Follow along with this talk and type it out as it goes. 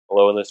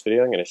Hello, in this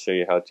video I'm going to show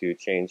you how to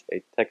change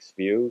a text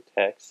view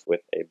text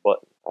with a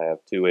button. I have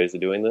two ways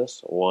of doing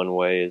this. One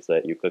way is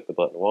that you click the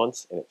button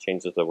once and it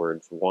changes the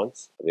words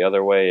once. The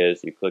other way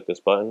is you click this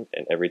button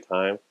and every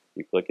time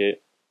you click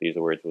it, these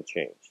words will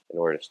change. In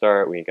order to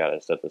start, we got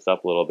to set this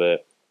up a little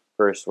bit.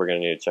 First, we're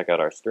going to need to check out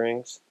our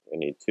strings. We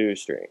need two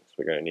strings.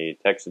 We're going to need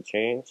text to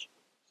change,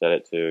 set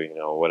it to,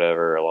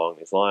 whatever along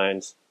these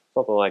lines,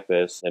 something like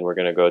this. And we're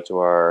going to go to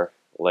our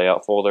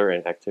layout folder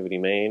in activity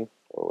main,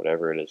 or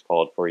whatever it is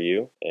called for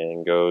you,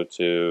 and go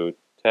to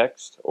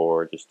text,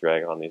 or just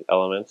drag on these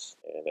elements.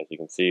 And as you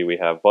can see, we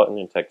have button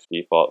and text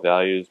default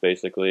values.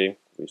 Basically,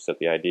 we set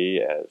the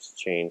ID as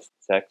change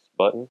text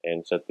button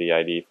and set the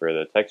ID for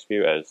the text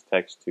view as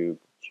text to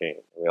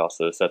change. We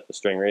also set the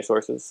string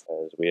resources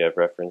as we have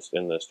referenced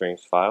in the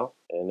strings file.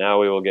 And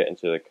now we will get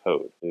into the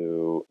code.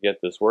 To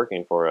get this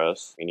working for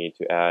us, we need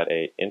to add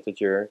a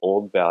integer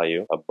old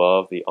value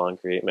above the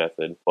onCreate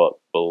method, but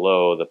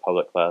below the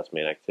public class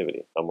main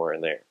activity, somewhere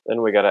in there.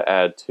 Then we got to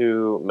add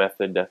two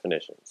method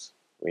definitions.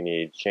 We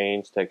need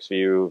change text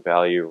view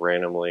value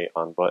randomly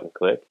on button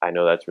click. I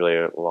know that's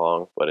really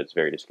long, but it's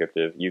very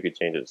descriptive. You could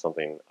change it to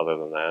something other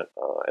than that.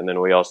 And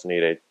then we also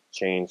need a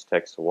change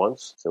text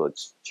once. So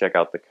let's check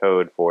out the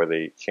code for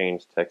the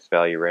change text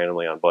value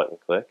randomly on button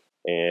click.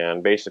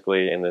 And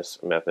basically in this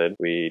method,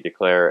 we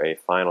declare a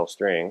final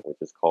string,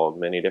 which is called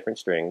many different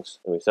strings.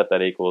 And we set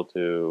that equal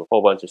to a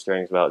whole bunch of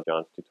strings about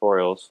John's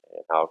tutorials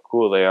and how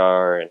cool they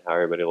are and how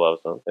everybody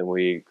loves them. Then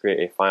we create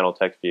a final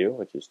text view,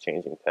 which is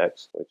changing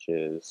text, which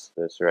is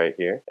this right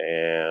here.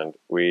 And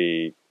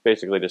we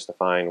basically just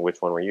define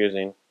which one we're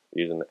using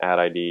the add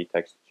ID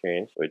text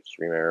change, which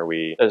remember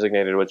we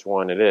designated which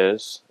one it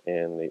is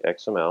in the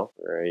XML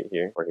right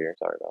here, or here,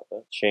 sorry about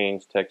that.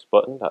 Change text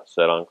button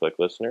set on click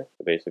listener.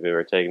 So basically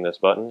we're taking this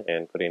button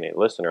and putting a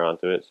listener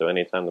onto it, so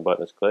anytime the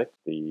button is clicked,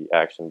 the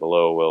action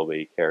below will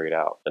be carried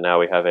out. So now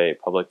we have a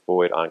public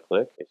void on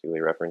click, basically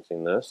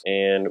referencing this,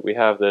 and we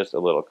have this a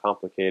little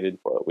complicated,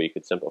 but we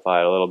could simplify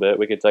it a little bit.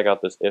 We could take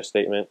out this if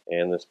statement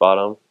and this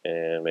bottom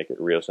and make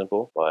it real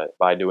simple, but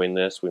by doing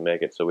this we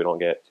make it so we don't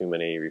get too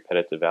many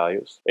repetitive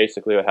values.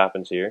 Basically what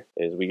happens here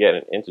is we get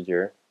an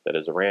integer that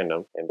is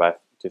random, and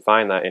to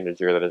find that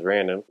integer that is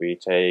random, we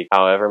take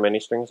however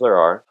many strings there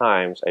are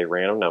times a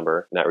random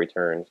number, and that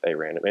returns a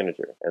random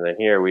integer. And then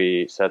here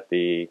we set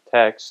the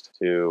text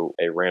to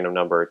a random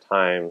number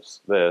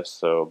times this,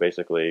 so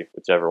basically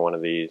whichever one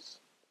of these,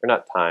 or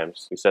not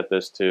times, we set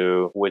this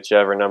to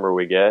whichever number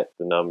we get,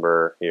 the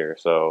number here.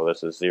 So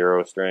this is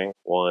 0 string,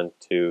 1,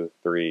 2,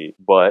 3,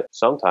 but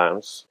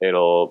sometimes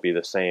it'll be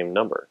the same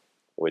number,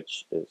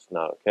 which is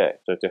not okay.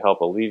 So to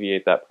help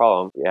alleviate that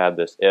problem, we add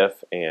this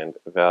if and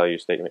value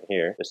statement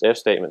here. This if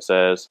statement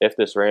says, if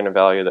this random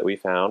value that we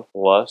found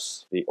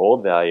plus the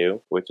old value,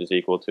 which is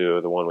equal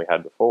to the one we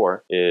had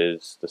before,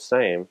 is the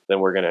same, then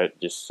we're going to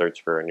just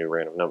search for a new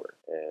random number.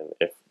 And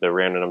if the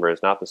random number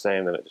is not the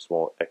same, then it just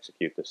won't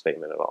execute the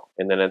statement at all.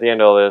 And then at the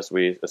end of all this,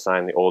 we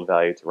assign the old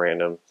value to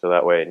random, so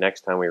that way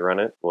next time we run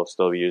it, we'll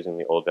still be using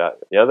the old value.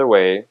 The other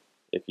way,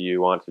 if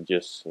you want to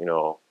just,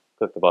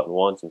 click the button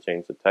once and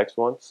change the text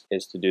once,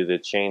 is to do the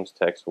change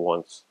text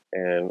once.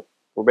 And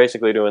we're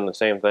basically doing the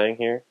same thing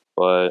here,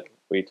 but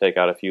we take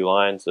out a few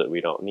lines that we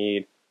don't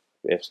need,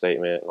 the if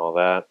statement and all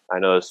that. I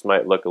know this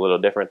might look a little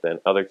different than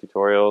other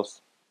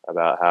tutorials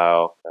about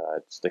how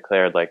it's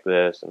declared like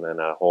this and then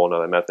a whole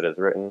other method is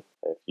written.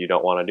 If you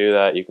don't want to do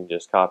that, you can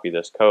just copy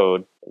this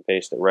code and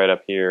paste it right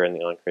up here in the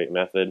onCreate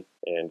method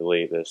and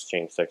delete this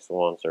change text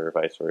once, or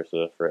vice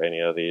versa for any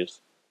of these.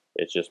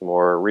 It's just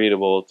more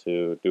readable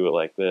to do it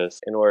like this.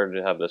 In order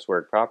to have this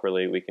work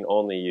properly, we can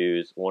only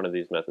use one of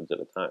these methods at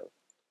a time.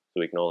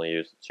 So we can only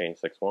use the change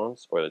text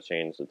once, or the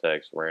change the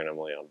text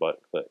randomly on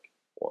button click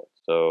once.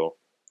 So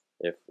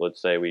if,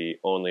 let's say, we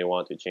only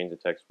want to change the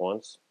text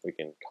once, we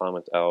can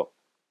comment out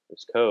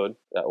this code.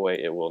 That way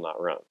it will not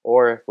run.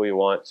 Or if we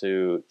want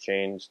to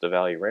change the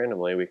value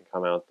randomly, we can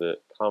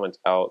comment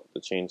out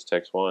the change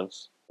text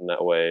once, and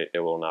that way it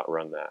will not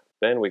run that.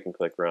 Then we can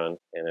click run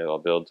and it'll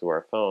build to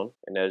our phone.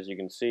 And as you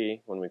can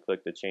see, when we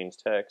click the change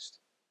text,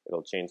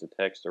 it'll change the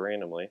text to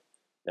randomly.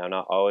 Now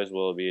not always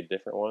will it be a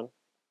different one,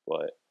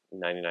 but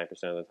 99%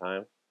 of the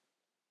time.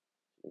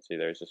 You can see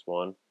there's just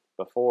one.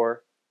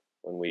 Before,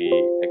 when we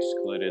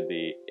excluded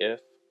the if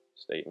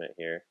statement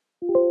here,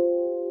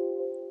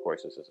 of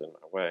course this is in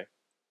my way,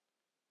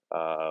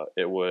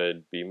 it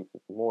would be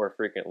more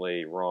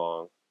frequently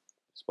wrong,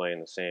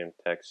 displaying the same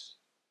text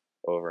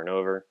over and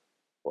over,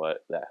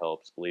 but that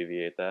helps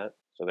alleviate that.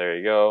 So there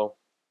you go.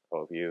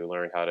 Hope you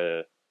learned how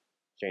to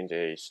change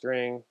a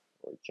string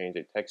or change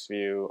a text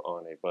view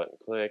on a button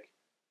click.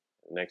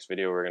 In the next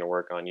video, we're going to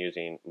work on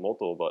using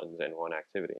multiple buttons in one activity.